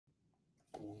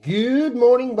Good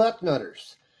morning,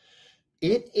 Bucknutters.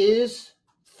 It is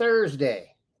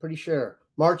Thursday, pretty sure,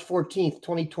 March 14th,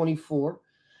 2024.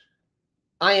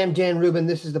 I am Dan Rubin.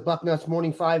 This is the Bucknuts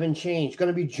Morning 5 and Change. Going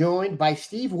to be joined by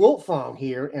Steve Wiltfong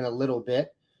here in a little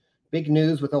bit. Big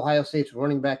news with Ohio State's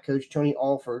running back coach Tony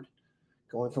Alford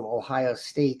going from Ohio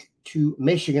State to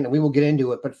Michigan, and we will get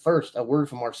into it. But first, a word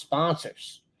from our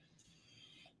sponsors.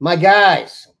 My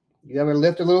guys, you ever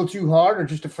lift a little too hard or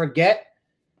just to forget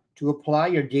to apply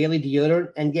your daily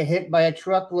deodorant and get hit by a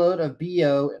truckload of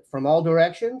BO from all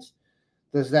directions?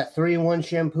 Does that 3-in-1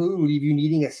 shampoo leave you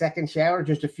needing a second shower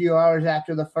just a few hours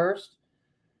after the first?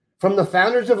 From the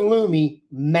founders of Lumi,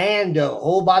 Mando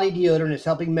whole body deodorant is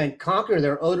helping men conquer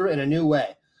their odor in a new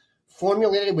way.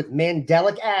 Formulated with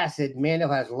mandelic acid, Mando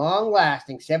has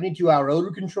long-lasting 72-hour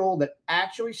odor control that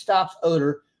actually stops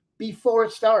odor before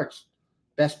it starts.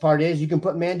 Best part is you can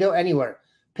put Mando anywhere.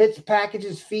 Pits,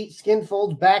 packages, feet, skin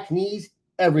folds, back, knees,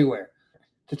 everywhere.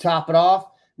 To top it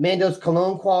off, Mando's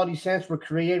cologne quality scents were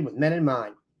created with men in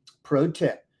mind. Pro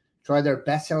tip, try their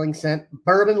best-selling scent,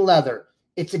 Bourbon Leather.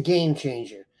 It's a game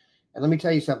changer. And let me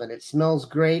tell you something, it smells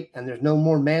great, and there's no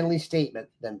more manly statement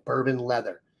than Bourbon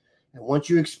Leather. And once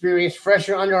you experience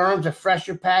fresher underarms, a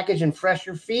fresher package, and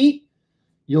fresher feet,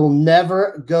 you'll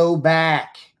never go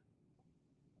back.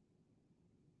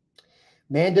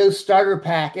 Mando's starter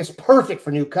pack is perfect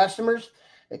for new customers.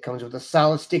 It comes with a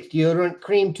solid stick deodorant,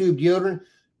 cream tube deodorant,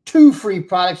 2 free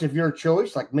products of your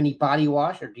choice, like mini body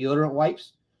wash or deodorant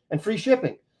wipes, and free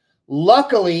shipping.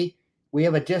 Luckily, we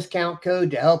have a discount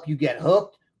code to help you get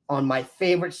hooked on my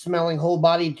favorite smelling whole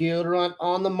body deodorant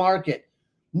on the market.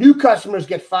 New customers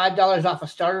get $5 off a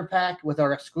starter pack with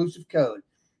our exclusive code.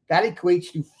 That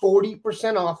equates to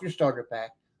 40% off your starter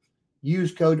pack.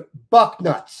 Use code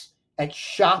BUCKNUTS at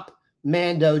shopmando.com.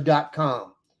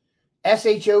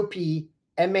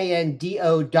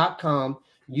 shopmando.com.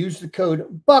 Use the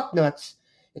code BUCKNUTS.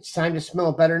 It's time to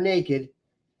smell better naked.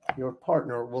 Your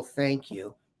partner will thank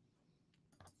you.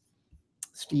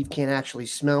 Steve can't actually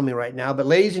smell me right now, but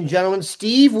ladies and gentlemen,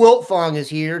 Steve Wiltfong is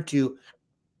here to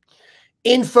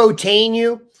infotain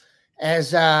you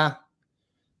as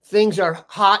things are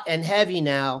hot and heavy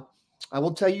now. I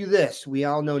will tell you this. We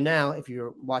all know now, if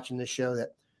you're watching this show,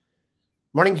 that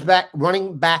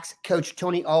running backs coach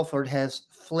Tony Alford has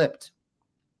flipped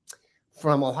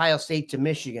from Ohio State to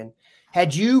Michigan.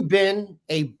 Had you been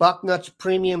a Bucknuts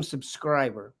premium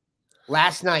subscriber,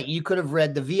 last night you could have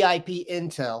read the VIP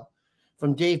intel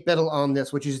from Dave Biddle on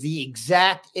this, which is the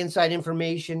exact inside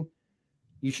information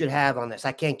you should have on this.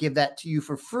 I can't give that to you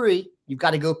for free. You've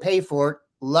got to go pay for it.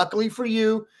 Luckily for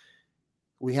you,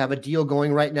 we have a deal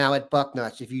going right now at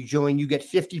Bucknuts. If you join, you get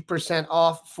 50%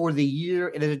 off for the year.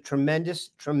 It is a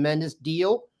tremendous, tremendous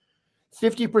deal.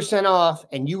 50% off,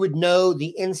 and you would know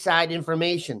the inside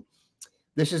information.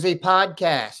 This is a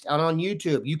podcast out on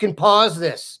YouTube. You can pause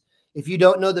this. If you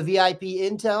don't know the VIP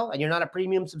intel and you're not a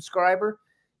premium subscriber,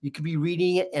 you could be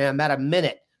reading it in about a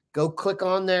minute. Go click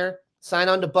on there, sign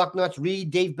on to Bucknuts,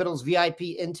 read Dave Biddle's VIP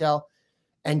intel,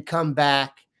 and come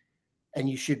back, and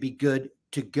you should be good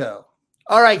to go.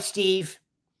 All right, Steve,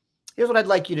 here's what I'd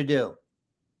like you to do.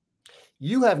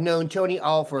 You have known Tony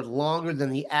Alford longer than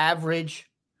the average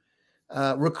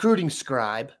recruiting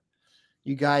scribe.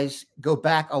 You guys go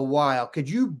back a while. Could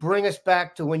you bring us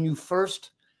back to when you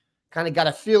first kind of got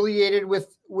affiliated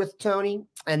with Tony,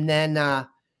 and then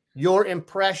your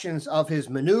impressions of his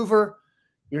maneuver,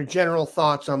 your general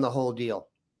thoughts on the whole deal?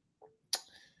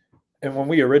 And when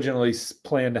we originally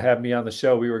planned to have me on the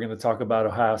show, we were going to talk about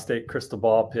Ohio State crystal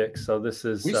ball picks. So this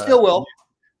is we still will.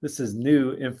 This is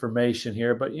new information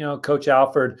here, but you know, Coach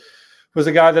Alford was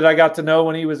a guy that I got to know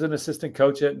when he was an assistant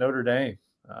coach at Notre Dame.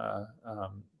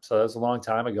 So that was a long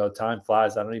time ago. Time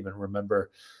flies. I don't even remember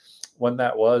when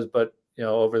that was, but you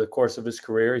know, over the course of his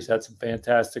career, he's had some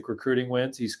fantastic recruiting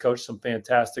wins. He's coached some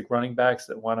fantastic running backs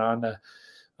that went on to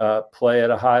play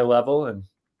at a high level, and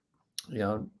you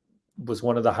know, was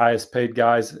one of the highest paid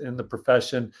guys in the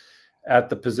profession at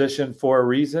the position for a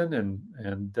reason,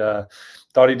 and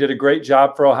thought he did a great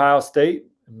job for Ohio State.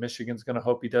 And Michigan's going to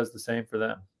hope he does the same for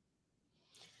them.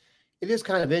 It is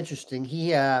kind of interesting.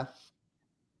 He's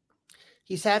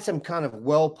had some kind of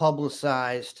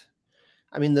well-publicized.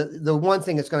 I mean, the one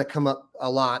thing that's going to come up a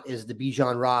lot is the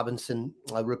Bijan Robinson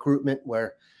recruitment,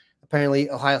 where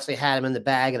apparently Ohio State had him in the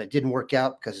bag and it didn't work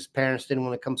out because his parents didn't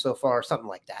want to come so far or something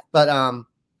like that. But and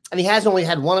he has only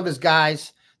had one of his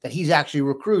guys that he's actually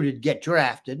recruited get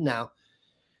drafted. Now,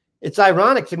 it's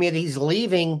ironic to me that he's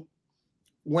leaving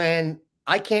when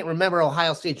I can't remember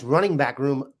Ohio State's running back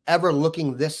room ever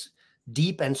looking this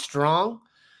deep and strong.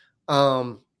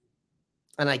 I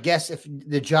And I guess if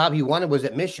the job he wanted was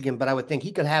at Michigan, but I would think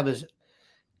he could have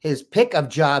his pick of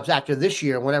jobs after this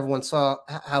year when everyone saw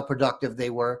how productive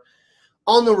they were.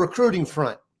 On the recruiting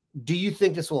front, do you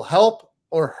think this will help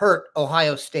or hurt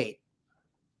Ohio State?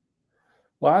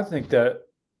 Well, I think that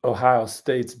Ohio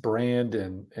State's brand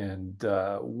and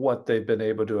what they've been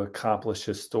able to accomplish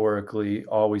historically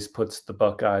always puts the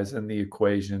Buckeyes in the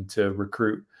equation to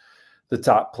recruit the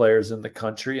top players in the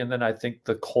country. And then I think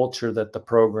the culture that the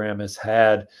program has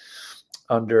had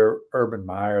under Urban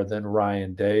Meyer, then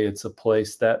Ryan Day, it's a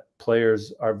place that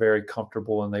players are very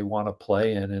comfortable and they want to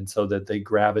play in, and so that they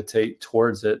gravitate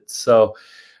towards it. So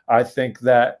I think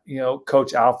that,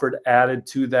 Coach Alford added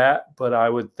to that, but I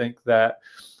would think that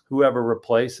whoever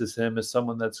replaces him is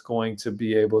someone that's going to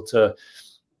be able to,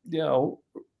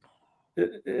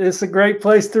 it's a great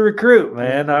place to recruit,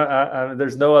 man.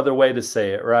 There's no other way to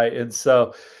say it, right? And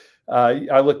so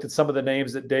I looked at some of the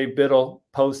names that Dave Biddle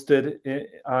posted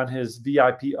on his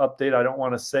VIP update. I don't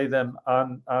want to say them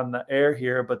on the air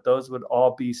here, but those would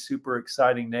all be super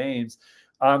exciting names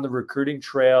on the recruiting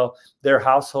trail. They're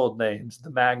household names,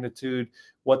 the magnitude,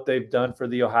 what they've done for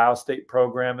the Ohio State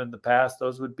program in the past.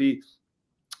 Those would be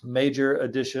major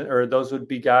addition, or those would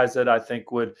be guys that I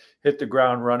think would hit the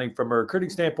ground running from a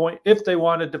recruiting standpoint if they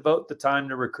want to devote the time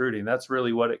to recruiting. That's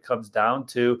really what it comes down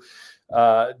to.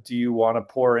 Do you want to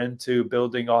pour into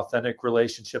building authentic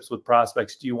relationships with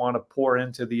prospects? Do you want to pour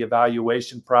into the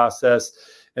evaluation process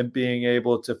and being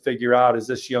able to figure out, is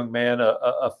this young man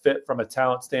a fit from a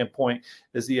talent standpoint?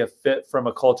 Is he a fit from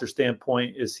a culture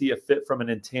standpoint? Is he a fit from an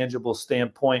intangible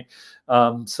standpoint?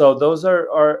 So those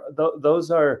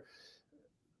are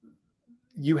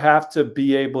you have to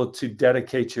be able to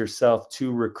dedicate yourself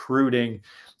to recruiting.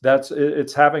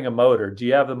 It's having a motor. Do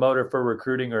you have the motor for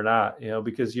recruiting or not?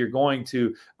 Because you're going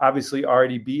to obviously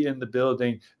already be in the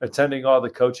building, attending all the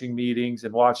coaching meetings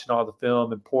and watching all the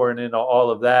film and pouring in all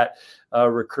of that.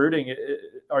 Recruiting,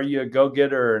 are you a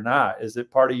go-getter or not? Is it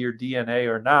part of your DNA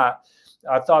or not?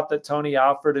 I thought that Tony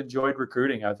Alford enjoyed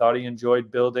recruiting. I thought he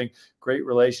enjoyed building great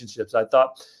relationships. I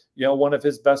thought, one of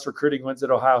his best recruiting wins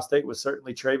at Ohio State was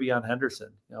certainly Travion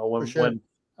Henderson. When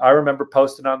I remember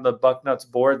posting on the Bucknuts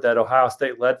board that Ohio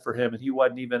State led for him, and he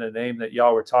wasn't even a name that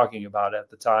y'all were talking about at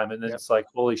the time. And then It's like,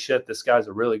 holy shit, this guy's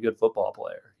a really good football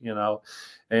player,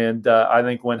 And I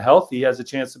think when healthy, he has a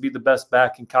chance to be the best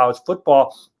back in college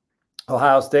football.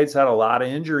 Ohio State's had a lot of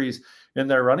injuries in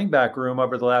their running back room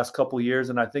over the last couple of years.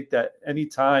 And I think that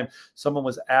anytime someone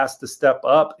was asked to step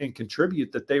up and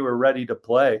contribute, that they were ready to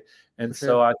play. And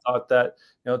so I thought that,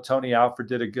 Tony Alford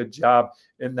did a good job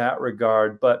in that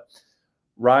regard. But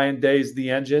Ryan Day's the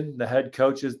engine, the head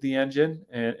coach is the engine,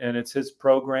 and it's his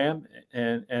program,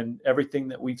 and everything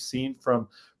that we've seen from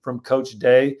Coach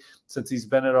Day since he's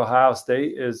been at Ohio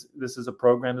State this is a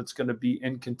program that's going to be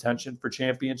in contention for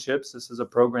championships. This is a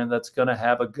program that's going to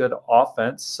have a good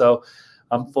offense. So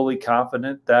I'm fully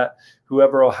confident that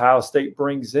whoever Ohio State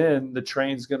brings in, the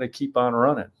train's going to keep on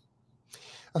running.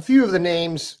 A few of the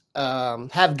names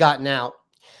have gotten out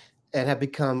and have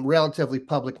become relatively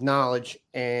public knowledge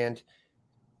and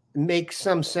make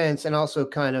some sense, and also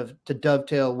kind of to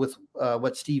dovetail with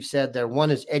what Steve said there. One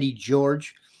is Eddie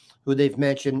George, who they've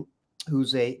mentioned,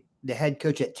 who's the head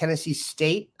coach at Tennessee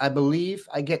State, I believe.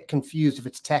 I get confused if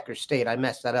it's Tech or State. I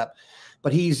messed that up.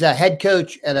 But he's a head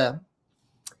coach at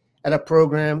a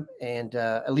program, and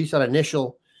at least on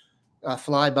initial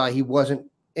flyby, he wasn't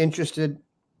interested.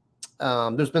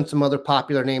 There's been some other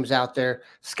popular names out there.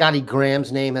 Scotty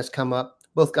Graham's name has come up.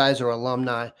 Both guys are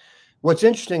alumni. What's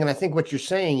interesting, and I think what you're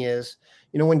saying is,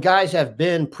 when guys have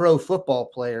been pro football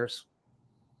players,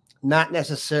 not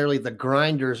necessarily the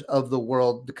grinders of the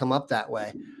world to come up that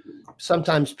way,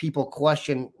 sometimes people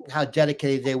question how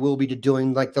dedicated they will be to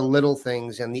doing like the little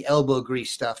things and the elbow grease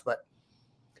stuff. But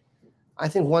I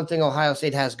think one thing Ohio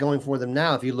State has going for them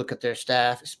now, if you look at their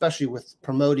staff, especially with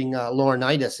promoting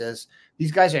Laurinaitis, is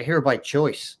these guys are here by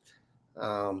choice.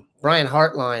 Brian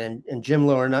Hartline and Jim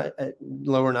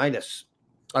Laurinaitis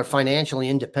are financially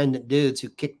independent dudes who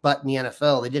kick butt in the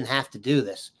NFL. They didn't have to do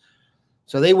this.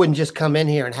 So they wouldn't just come in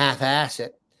here and half-ass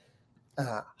it.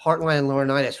 Hartline and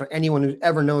Laurinaitis, for anyone who's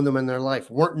ever known them in their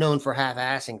life, weren't known for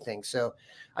half-assing things. So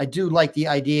I do like the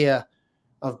idea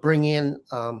of bringing in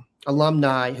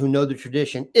alumni who know the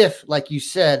tradition, if, like you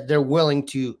said, they're willing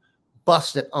to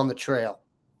bust it on the trail.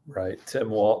 Right. Tim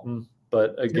Walton.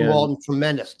 But again, Tim Walton,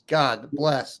 tremendous. God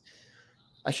bless.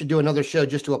 I should do another show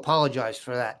just to apologize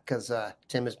for that, because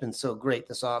Tim has been so great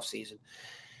this offseason.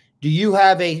 Do you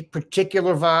have a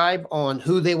particular vibe on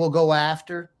who they will go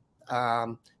after?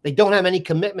 They don't have any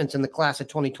commitments in the class of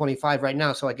 2025 right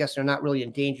now, so I guess they're not really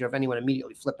in danger of anyone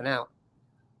immediately flipping out.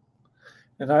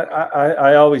 And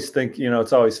I always think,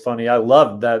 it's always funny. I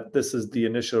love that this is the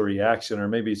initial reaction, or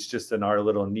maybe it's just in our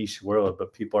little niche world,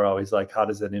 but people are always like, how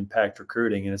does that impact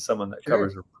recruiting? And as someone that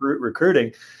covers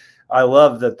recruiting, I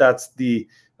love that that's the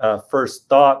first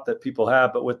thought that people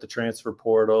have. But with the transfer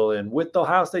portal and with the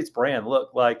Ohio State's brand,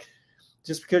 look, like,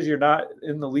 just because you're not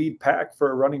in the lead pack for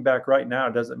a running back right now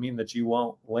doesn't mean that you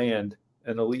won't land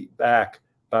an elite back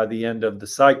by the end of the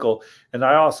cycle. And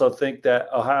I also think that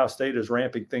Ohio State is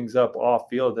ramping things up off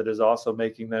field that is also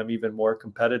making them even more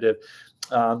competitive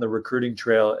on the recruiting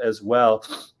trail as well.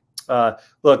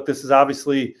 Look, this is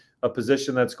obviously a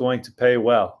position that's going to pay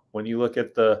well. When you look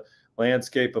at the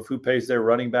landscape of who pays their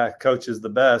running back coaches the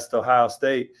best, Ohio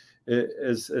State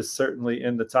is certainly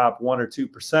in the top 1 or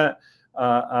 2%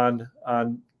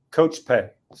 on coach pay.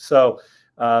 So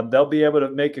they'll be able to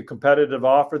make a competitive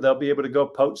offer. They'll be able to go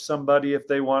poach somebody if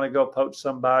they want to go poach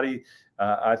somebody.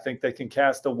 I think they can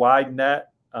cast a wide net.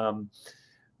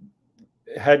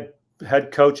 Head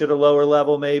coach at a lower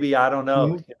level, maybe. I don't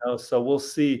know. So we'll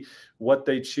see what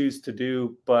they choose to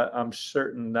do. But I'm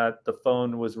certain that the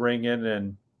phone was ringing,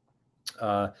 and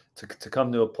to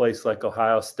come to a place like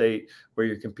Ohio State where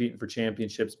you're competing for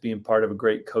championships, being part of a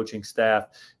great coaching staff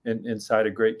and inside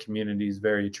a great community is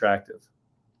very attractive.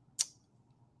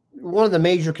 One of the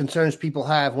major concerns people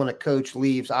have when a coach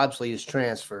leaves, obviously, is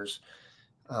transfers.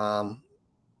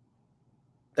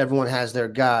 Everyone has their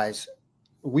guys.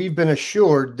 We've been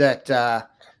assured that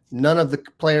none of the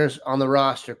players on the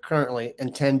roster currently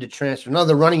intend to transfer. None of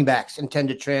the running backs intend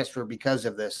to transfer because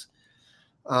of this.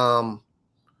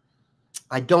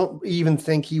 I don't even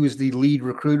think he was the lead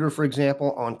recruiter, for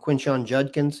example, on Quinshon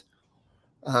Judkins.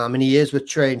 And he is with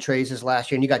Trey, and Trey's his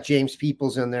last year. And you got James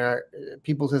Peoples in there.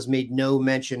 Peoples has made no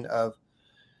mention of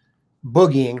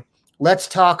boogieing. Let's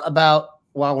talk about,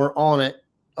 while we're on it,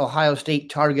 Ohio State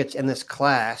targets in this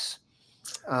class,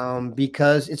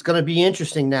 because it's going to be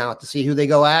interesting now to see who they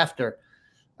go after.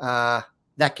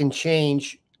 That can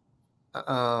change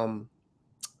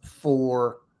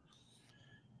for,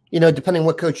 depending on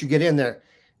what coach you get in there.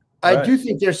 I do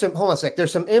think there's some, hold on a sec,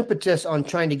 there's some impetus on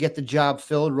trying to get the job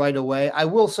filled right away. I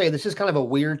will say this is kind of a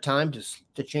weird time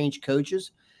to change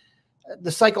coaches.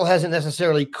 The cycle hasn't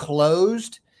necessarily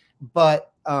closed,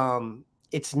 but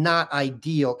it's not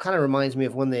ideal. Kind of reminds me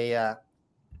of when they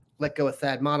let go of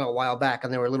Thad Matta a while back,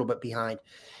 and they were a little bit behind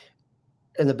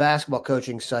in the basketball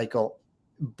coaching cycle.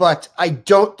 But I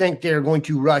don't think they're going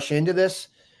to rush into this.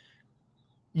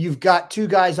 You've got two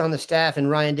guys on the staff, and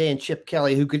Ryan Day and Chip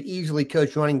Kelly, who could easily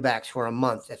coach running backs for a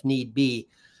month if need be.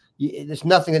 There's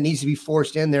nothing that needs to be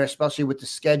forced in there, especially with the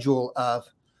schedule of,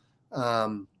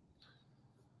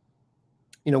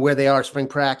 where they are spring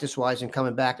practice wise and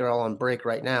coming back. They're all on break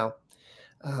right now.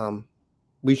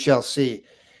 We shall see.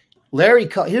 Larry,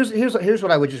 here's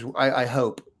what I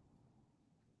hope.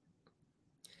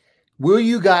 Will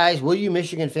you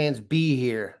Michigan fans be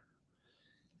here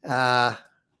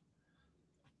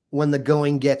when the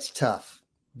going gets tough?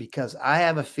 Because I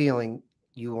have a feeling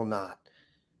you will not.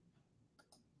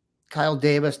 Kyle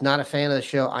Davis, not a fan of the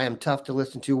show. I am tough to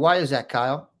listen to. Why is that,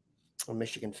 Kyle? I'm a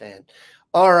Michigan fan.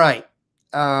 All right.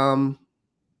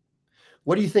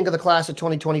 What do you think of the class of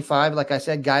 2025? Like I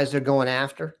said, guys they're going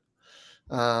after.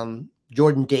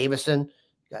 Jordan Davison,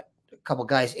 got a couple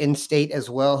guys in state as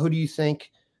well. Who do you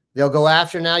think they'll go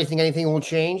after now? Do you think anything will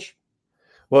change?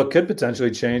 Well, it could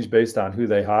potentially change based on who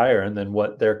they hire and then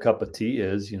what their cup of tea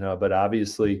is, but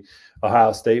obviously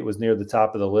Ohio State was near the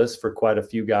top of the list for quite a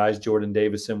few guys. Jordan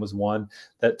Davison was one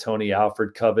that Tony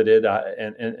Alford coveted,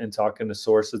 and talking to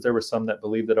sources, there were some that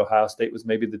believed that Ohio State was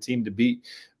maybe the team to beat.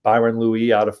 Byron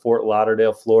Louis out of Fort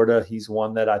Lauderdale, Florida. He's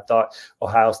one that I thought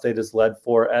Ohio State has led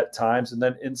for at times. And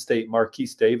then in-state,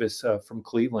 Marquise Davis from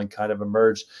Cleveland kind of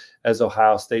emerged as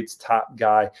Ohio State's top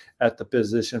guy at the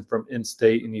position from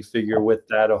in-state. And you figure with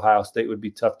that, Ohio State would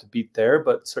be tough to beat there.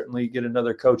 But certainly you get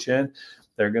another coach in,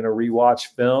 they're going to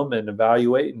rewatch film and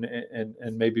evaluate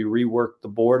and maybe rework the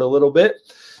board a little bit.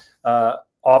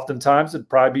 Oftentimes it'd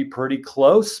probably be pretty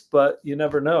close, but you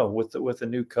never know with a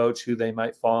new coach who they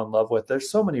might fall in love with.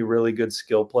 There's so many really good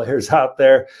skill players out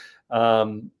there.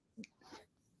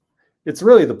 It's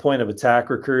really the point of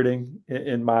attack recruiting,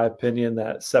 in my opinion,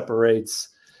 that separates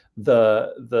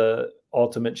the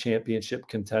ultimate championship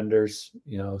contenders.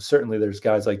 Certainly there's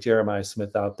guys like Jeremiah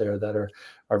Smith out there that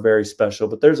are very special,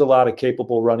 but there's a lot of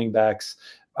capable running backs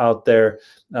out there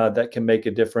that can make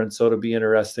a difference. So it'll be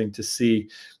interesting to see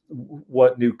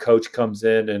what new coach comes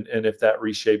in and if that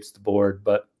reshapes the board.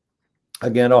 But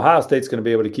again, Ohio State's going to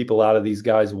be able to keep a lot of these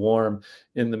guys warm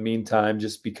in the meantime,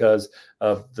 just because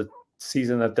of the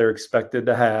season that they're expected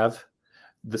to have.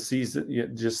 the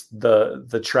season, just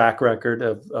the track record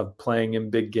of playing in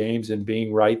big games and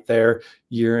being right there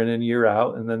year in and year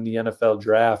out. And then the NFL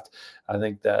draft, I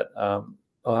think that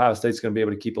Ohio State's going to be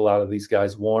able to keep a lot of these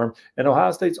guys warm. And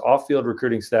Ohio State's off-field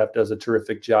recruiting staff does a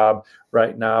terrific job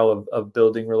right now of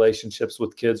building relationships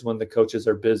with kids when the coaches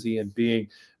are busy and being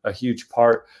a huge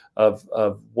part of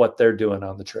what they're doing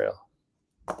on the trail.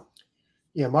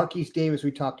 Yeah, Marquise Davis,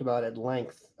 we talked about at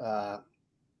length.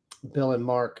 Bill and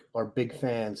Mark are big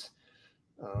fans.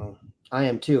 I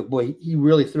am too. Boy, he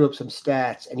really threw up some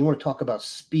stats. And you want to talk about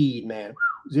speed, man.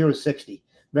 0 to 60.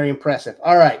 Very impressive.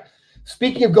 All right.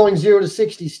 Speaking of going 0 to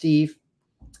 60, Steve,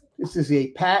 this is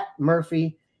a Pat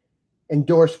Murphy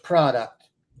endorsed product,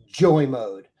 Joy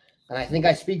Mode. And I think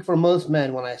I speak for most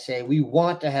men when I say we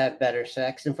want to have better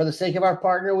sex. And for the sake of our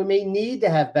partner, we may need to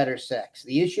have better sex.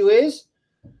 The issue is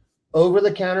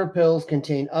over-the-counter pills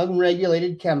contain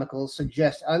unregulated chemicals,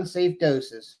 suggest unsafe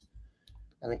doses,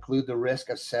 and include the risk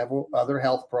of several other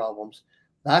health problems.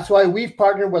 That's why we've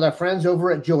partnered with our friends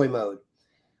over at Joy Mode.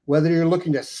 Whether you're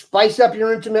looking to spice up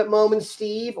your intimate moments,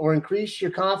 Steve, or increase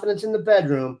your confidence in the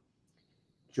bedroom,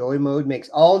 Joy Mode makes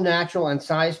all natural and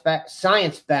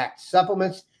science-backed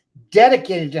supplements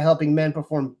dedicated to helping men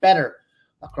perform better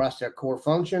across their core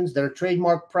functions. Their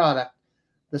trademark product,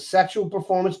 the Sexual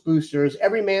Performance Booster, is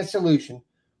every man's solution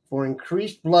for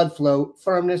increased blood flow,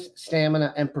 firmness,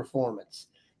 stamina, and performance.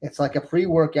 It's like a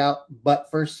pre-workout,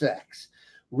 but for sex.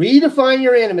 Redefine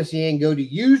your intimacy and go to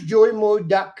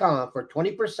usejoymode.com for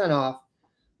 20% off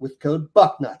with code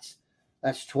Bucknuts.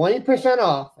 That's 20%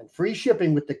 off and free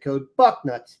shipping with the code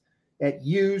Bucknuts at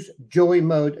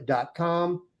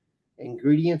usejoymode.com.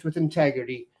 Ingredients with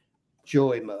integrity,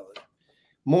 Joy Mode.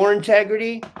 More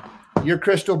integrity, your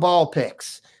crystal ball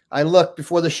picks. I looked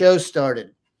before the show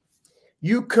started.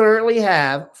 You currently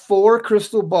have 4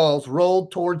 crystal balls rolled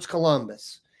towards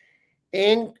Columbus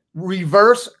in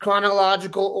reverse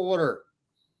chronological order.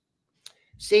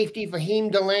 Safety Fahim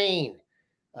Delane,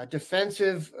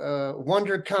 defensive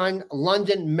wonderkind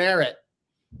London Merritt.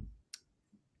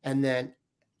 And then,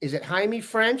 is it Jaime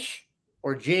French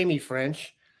or Jamie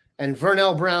French? And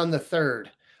Vernell Brown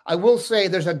III. I will say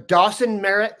there's a Dawson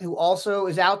Merritt who also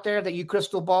is out there that you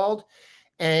crystal balled.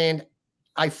 And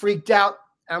I freaked out.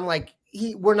 I'm like,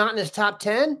 we're not in his top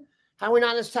 10? How are we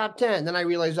not in his top 10? Then I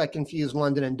realized I confused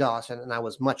London and Dawson, and I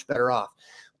was much better off.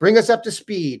 Bring us up to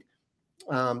speed.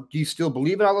 Do you still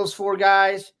believe in all those 4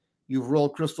 guys? You've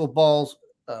rolled crystal balls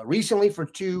recently for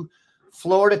 2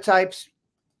 Florida types.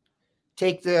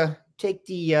 Take the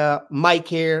mic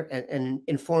here and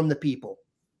inform the people.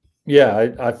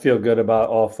 Yeah, I feel good about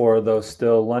all 4 of those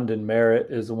still. London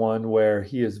Merritt is one where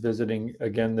he is visiting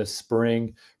again this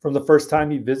spring. From the first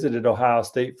time he visited Ohio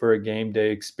State for a game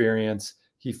day experience,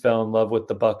 he fell in love with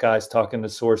the Buckeyes. Talking to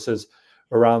sources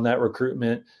around that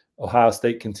recruitment, Ohio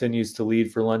State continues to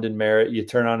lead for London Merritt. You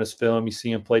turn on his film, you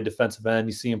see him play defensive end,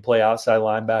 you see him play outside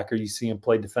linebacker, you see him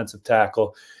play defensive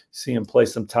tackle, you see him play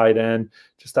some tight end.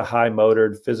 Just a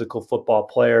high-motored, physical football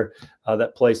player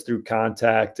that plays through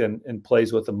contact and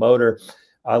plays with a motor.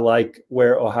 I like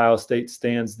where Ohio State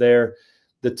stands there.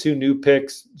 The 2 new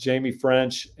picks, Jamie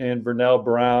French and Vernell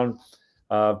Brown,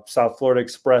 South Florida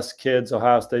Express kids.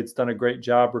 Ohio State's done a great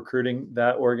job recruiting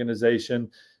that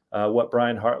organization. What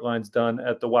Brian Hartline's done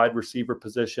at the wide receiver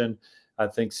position, I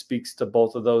think, speaks to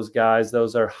both of those guys.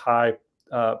 Those are high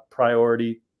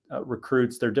priority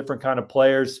recruits. They're different kind of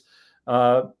players.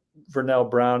 Vernell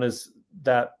Brown is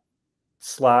that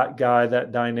slot guy,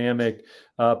 that dynamic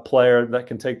player that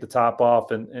can take the top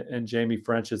off, and Jamie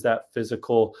French is that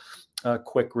physical,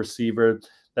 quick receiver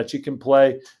that you can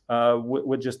play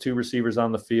with just 2 receivers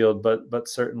on the field, but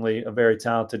certainly a very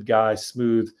talented guy,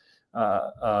 smooth,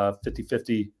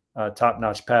 50-50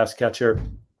 top-notch pass catcher.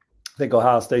 I think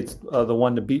Ohio State's the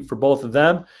one to beat for both of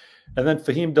them. And then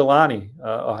Fahim Delani,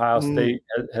 Ohio State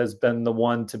has been the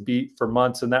one to beat for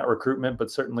months in that recruitment,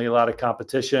 but certainly a lot of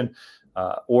competition.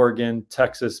 Oregon,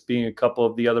 Texas being a couple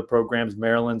of the other programs.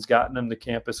 Maryland's gotten him to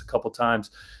campus a couple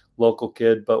times. Local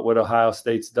kid, but what Ohio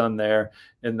State's done there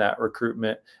in that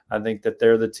recruitment, I think that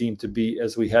they're the team to beat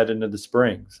as we head into the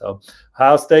spring. So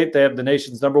Ohio State, they have the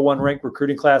nation's #1 ranked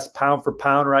recruiting class pound for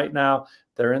pound right now.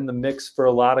 They're in the mix for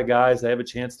a lot of guys. They have a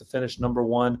chance to finish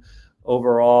 #1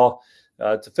 overall.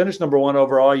 To finish #1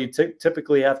 overall, you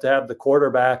typically have to have the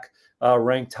quarterback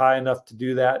ranked high enough to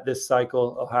do that this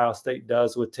cycle. Ohio State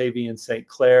does with Tavian St.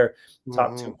 Clair,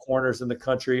 top 2 corners in the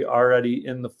country already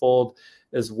in the fold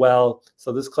as well.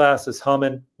 So this class is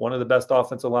humming. One of the best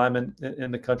offensive linemen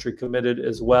in the country committed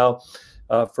as well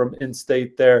from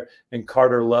in-state there, and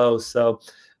Carter Lowe. So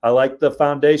I like the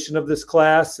foundation of this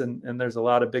class, and there's a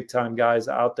lot of big-time guys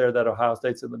out there that Ohio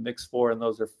State's in the mix for, and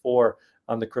those are 4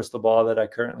 on the crystal ball that I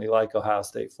currently like Ohio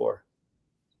State for.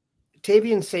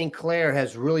 Tavian St. Clair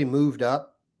has really moved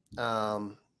up.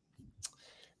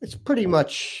 It's pretty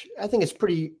much, I think it's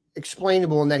pretty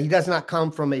explainable in that he does not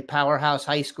come from a powerhouse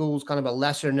high school. He's kind of a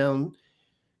lesser-known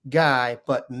guy.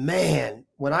 But, man,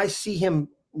 when I see him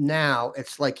now,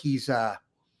 it's like he's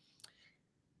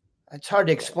it's hard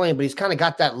to explain, but he's kind of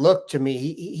got that look to me.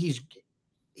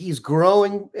 He's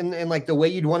growing in like the way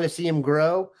you'd want to see him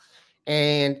grow.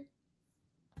 And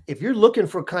if you're looking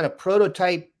for kind of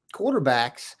prototype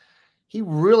quarterbacks, he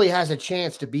really has a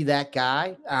chance to be that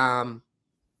guy.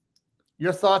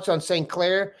 Your thoughts on St.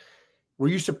 Clair? Were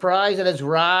you surprised at his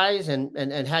rise,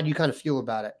 and how do you kind of feel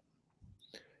about it?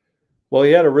 Well,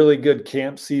 he had a really good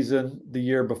camp season the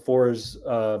year before his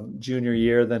junior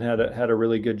year, then had a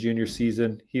really good junior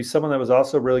season. He's someone that was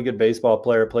also a really good baseball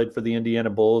player, played for the Indiana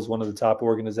Bulls, one of the top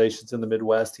organizations in the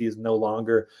Midwest. He is no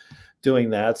longer doing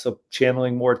that, so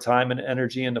channeling more time and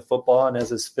energy into football. And as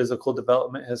his physical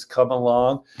development has come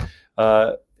along,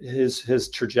 his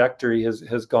trajectory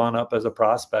has gone up as a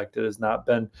prospect. It has not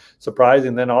been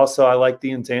surprising. Then also, I like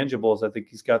the intangibles. I think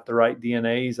he's got the right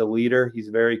DNA. He's a leader. He's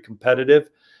very competitive.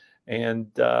 And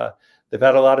they've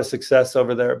had a lot of success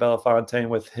over there at Bellefontaine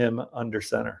with him under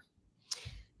center.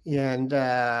 Yeah, and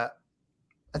I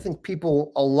think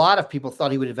a lot of people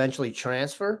thought he would eventually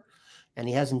transfer, and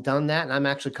he hasn't done that. And I'm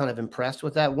actually kind of impressed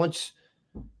with that.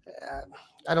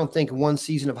 I don't think one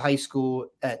season of high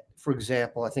school for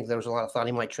example, I think there was a lot of thought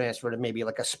he might transfer to maybe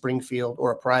like a Springfield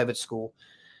or a private school.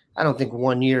 I don't think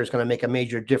 1 year is going to make a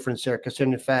major difference there,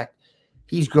 considering the fact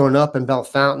he's grown up in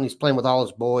Bellefontaine. He's playing with all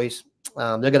his boys.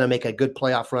 They're going to make a good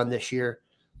playoff run this year.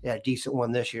 They had a decent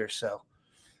one this year. So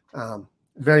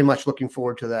very much looking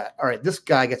forward to that. All right, this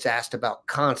guy gets asked about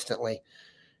constantly.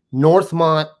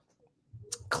 Northmont,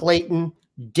 Clayton,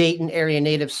 Dayton area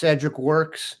native Cedric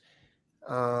Works.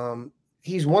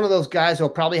 He's one of those guys who'll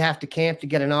probably have to camp to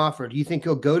get an offer. Do you think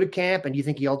he'll go to camp, and do you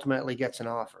think he ultimately gets an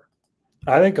offer?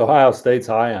 I think Ohio State's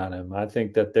high on him. I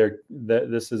think that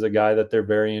this is a guy that they're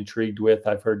very intrigued with.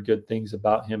 I've heard good things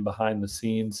about him behind the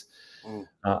scenes.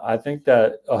 I think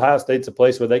that Ohio State's a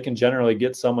place where they can generally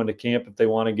get someone to camp if they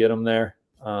want to get them there.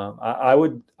 I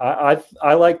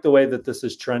like the way that this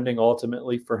is trending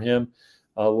ultimately for him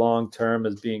long term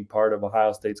as being part of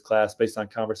Ohio State's class based on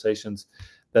conversations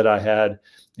that I had,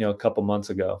 a couple months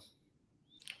ago.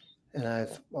 And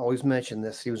I've always mentioned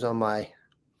this. He was on my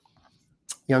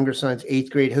younger son's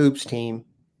 8th grade hoops team,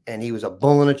 and he was a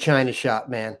bull in a china shop,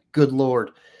 man. Good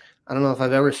Lord. I don't know if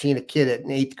I've ever seen a kid in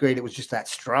 8th grade that was just that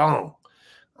strong.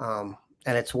 And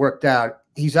it's worked out.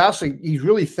 He's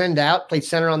really thinned out, played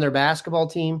center on their basketball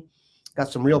team, got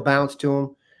some real bounce to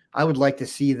him. I would like to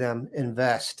see them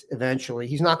invest eventually.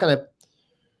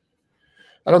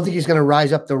 I don't think he's going to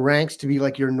rise up the ranks to be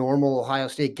like your normal Ohio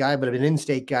State guy, but an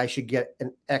in-state guy should get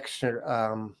an extra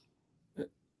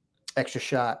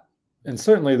shot. And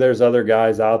certainly there's other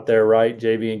guys out there, right?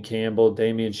 Javian Campbell,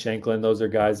 Damian Shanklin. Those are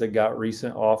guys that got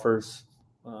recent offers.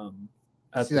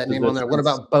 I see that name on there. What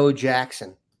about Bo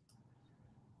Jackson?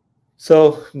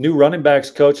 So new running backs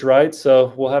coach, right?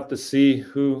 So we'll have to see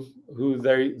who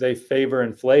they favor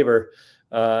and flavor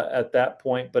at that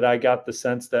point. But I got the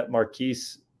sense that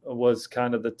Marquise was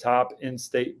kind of the top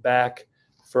in-state back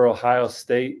for Ohio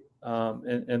State,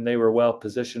 and they were well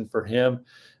positioned for him.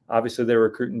 Obviously, they're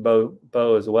recruiting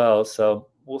Bo as well, so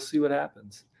we'll see what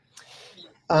happens.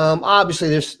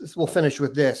 Obviously, we'll finish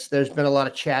with this. There's been a lot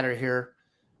of chatter here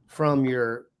from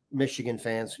your Michigan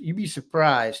fans. You'd be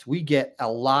surprised. We get a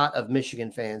lot of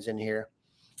Michigan fans in here.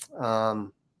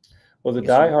 Well, the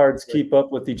diehards keep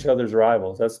up with each other's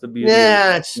rivals. That's the beauty.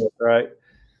 Yeah, of it, right.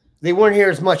 They weren't here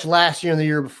as much last year and the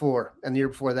year before, and the year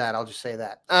before that. I'll just say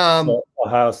that. So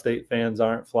Ohio State fans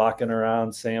aren't flocking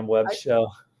around Sam Webb's show.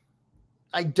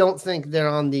 I don't think they're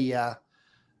on the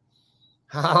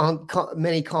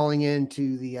many calling in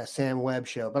to the Sam Webb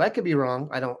show, but I could be wrong.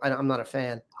 I'm not a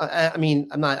fan. I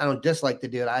don't dislike the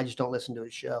dude. I just don't listen to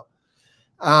his show.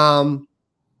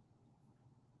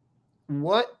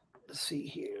 Let's see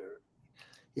here.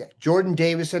 Yeah. Jordan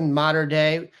Davison, modern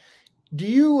day. Do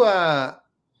you,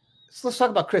 let's talk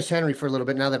about Chris Henry for a little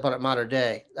bit now that I brought up modern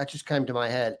day. That just came to my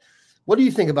head. What do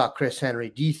you think about Chris Henry?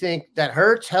 Do you think that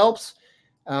helps?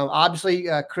 Obviously,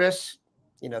 Chris,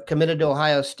 committed to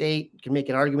Ohio State. You can make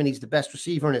an argument he's the best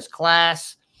receiver in his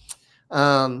class.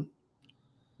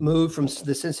 Moved from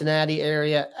the Cincinnati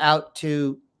area out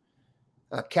to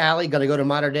Cali, going to go to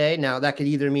modern day. Now, that could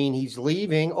either mean he's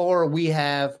leaving or we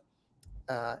have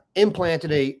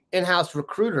implanted a in-house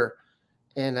recruiter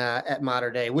in at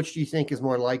Mater Dei? Which do you think is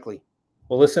more likely?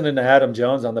 Well, listening to Adam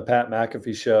Jones on the Pat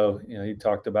McAfee show, he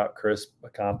talked about Chris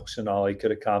accomplishing all he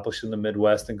could accomplish in the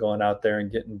Midwest and going out there and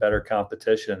getting better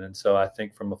competition. And so I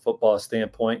think from a football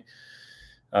standpoint,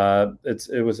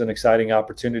 it was an exciting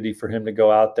opportunity for him to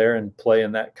go out there and play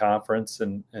in that conference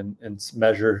and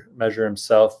measure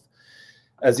himself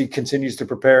as he continues to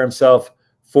prepare himself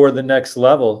for the next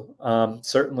level.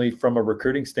 Certainly from a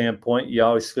recruiting standpoint, you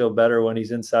always feel better when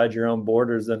he's inside your own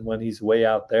borders than when he's way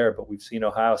out there. But we've seen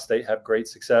Ohio State have great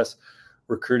success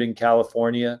recruiting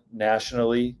California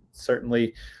nationally.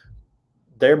 Certainly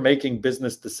they're making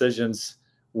business decisions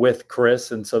with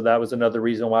Chris. And so that was another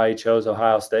reason why he chose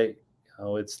Ohio State.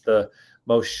 It's the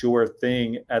most sure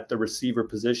thing at the receiver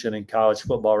position in college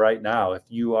football right now. If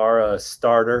you are a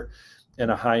starter and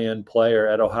a high-end player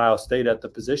at Ohio State at the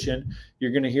position,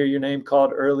 you're going to hear your name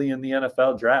called early in the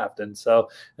NFL draft. And so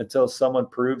until someone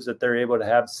proves that they're able to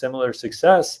have similar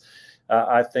success,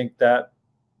 I think that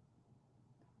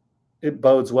it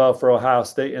bodes well for Ohio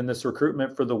State in this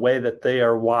recruitment for the way that they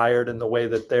are wired and the way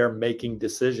that they're making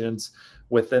decisions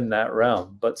within that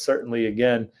realm. But certainly,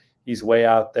 again, he's way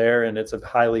out there and it's a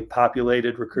highly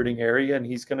populated recruiting area, and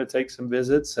he's going to take some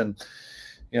visits. And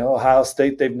Ohio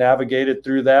State, they've navigated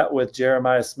through that with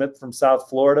Jeremiah Smith from South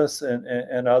Florida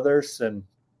and others. And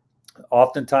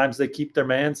oftentimes they keep their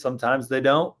man, sometimes they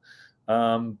don't.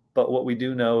 But what we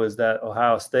do know is that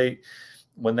Ohio State,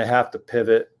 when they have to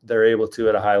pivot, they're able to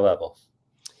at a high level.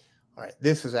 All right.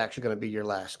 This is actually going to be your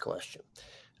last question.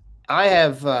 I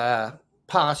have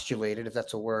postulated, if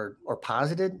that's a word, or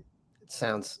posited, it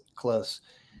sounds close,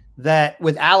 that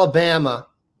with Alabama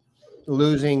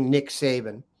losing Nick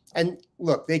Saban, and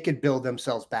look, they could build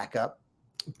themselves back up,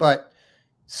 but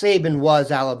Saban was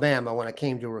Alabama when it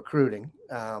came to recruiting,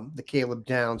 the Caleb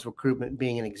Downs recruitment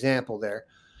being an example there.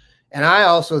 And I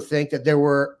also think that there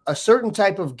were a certain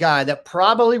type of guy that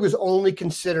probably was only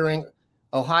considering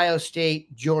Ohio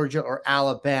State, Georgia, or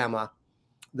Alabama.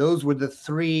 Those were the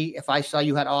three, if I saw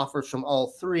you had offers from all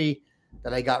three,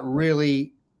 that I got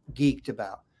really geeked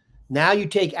about. Now you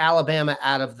take Alabama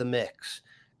out of the mix.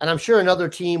 And I'm sure another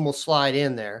team will slide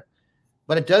in there.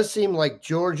 But it does seem like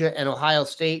Georgia and Ohio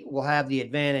State will have the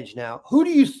advantage now. Who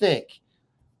do you think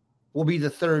will be the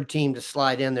third team to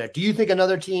slide in there? Do you think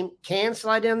another team can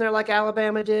slide in there like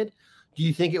Alabama did? Do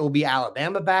you think it will be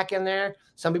Alabama back in there?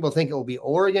 Some people think it will be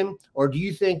Oregon. Or do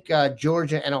you think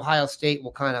Georgia and Ohio State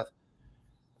will kind of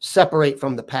separate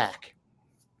from the pack?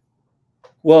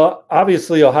 Well,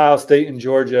 obviously Ohio State and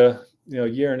Georgia,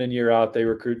 year in and year out, they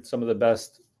recruit some of the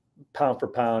best pound for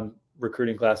pound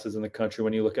recruiting classes in the country.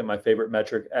 When you look at my favorite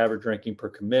metric, average ranking per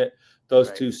commit, those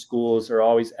right. Two schools are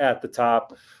always at the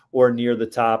top or near the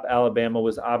top. Alabama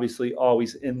was obviously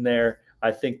always in there.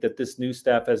 I think that this new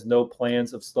staff has no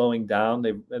plans of slowing down.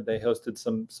 They hosted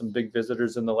some big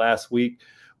visitors in the last week.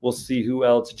 We'll see who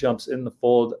else jumps in the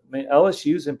fold. I mean,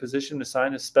 LSU's in position to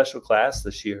sign a special class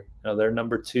this year. They're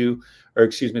number 3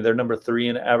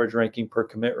 in average ranking per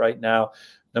commit right now.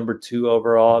 Number 2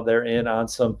 overall. They're in on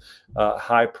some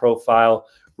high-profile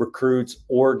recruits.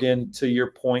 Oregon, to your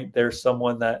point, there's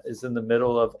someone that is in the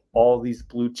middle of all these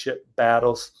blue-chip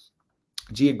battles.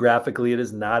 Geographically, it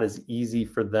is not as easy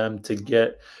for them to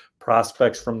get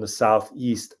prospects from the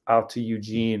Southeast out to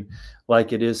Eugene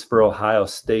like it is for Ohio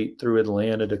State through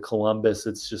Atlanta to Columbus.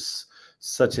 It's just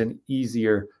such an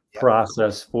easier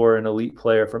process for an elite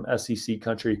player from SEC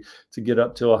country to get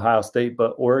up to Ohio State.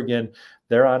 But Oregon,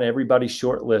 they're on everybody's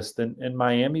short list. And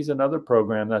Miami's another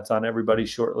program that's on everybody's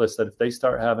short list that if they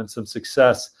start having some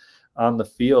success on the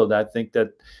field, I think that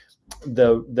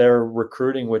their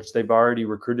recruiting, which they've already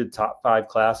recruited top 5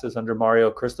 classes under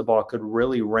Mario Cristobal, could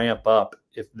really ramp up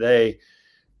if they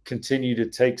continue to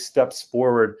take steps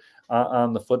forward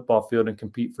on the football field and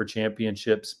compete for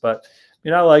championships. But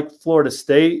I like Florida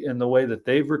State and the way that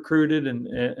they've recruited,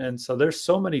 and so there's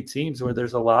so many teams where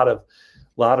there's a lot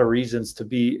of reasons to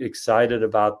be excited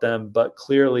about them. But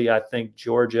clearly, I think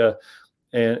Georgia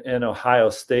and Ohio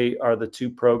State are the 2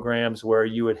 programs where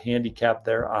you would handicap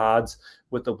their odds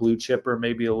with the blue chipper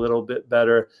maybe a little bit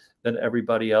better than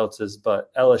everybody else's.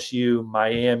 But LSU,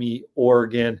 Miami,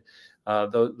 Oregon,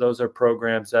 those are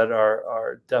programs that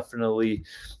are definitely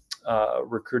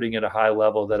recruiting at a high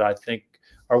level that I think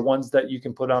are ones that you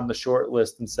can put on the short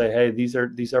list and say, hey, these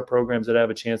are programs that have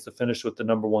a chance to finish with the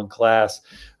number 1 class,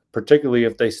 particularly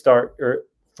if they start, or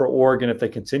for Oregon, if they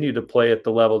continue to play at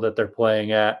the level that they're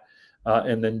playing at,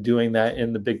 and then doing that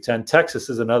in the Big Ten. Texas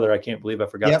is another. I can't believe I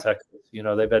forgot Texas.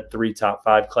 They've had 3 top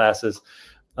 5 classes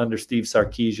under Steve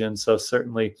Sarkisian, so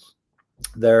certainly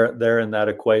they're in that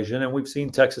equation. And we've seen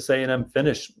Texas A&M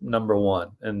finish number 1,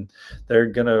 and they're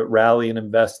going to rally and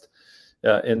invest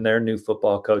in their new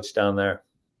football coach down there.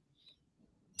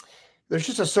 There's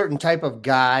just a certain type of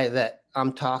guy that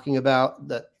I'm talking about,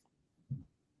 that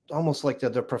almost like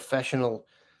they're professional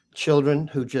children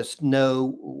who just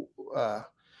know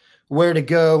where to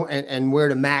go and where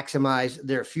to maximize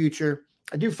their future.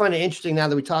 I do find it interesting, now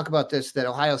that we talk about this, that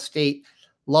Ohio State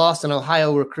lost an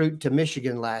Ohio recruit to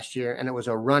Michigan last year, and it was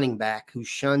a running back who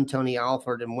shunned Tony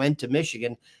Alford and went to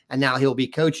Michigan, and now he'll be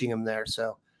coaching him there.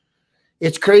 So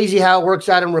it's crazy how it works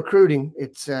out in recruiting.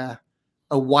 It's a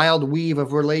wild weave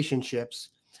of relationships.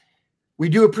 We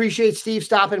do appreciate Steve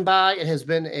stopping by. It has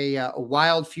been a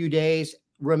wild few days.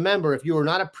 Remember, if you are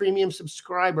not a premium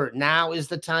subscriber, now is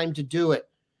the time to do it.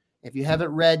 If you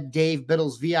haven't read Dave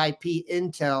Biddle's VIP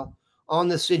intel on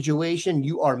the situation,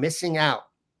 you are missing out.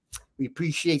 We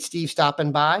appreciate Steve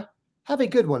stopping by. Have a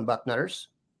good one, Bucknutters.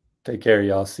 Take care,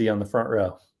 y'all. See you on the front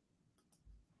row.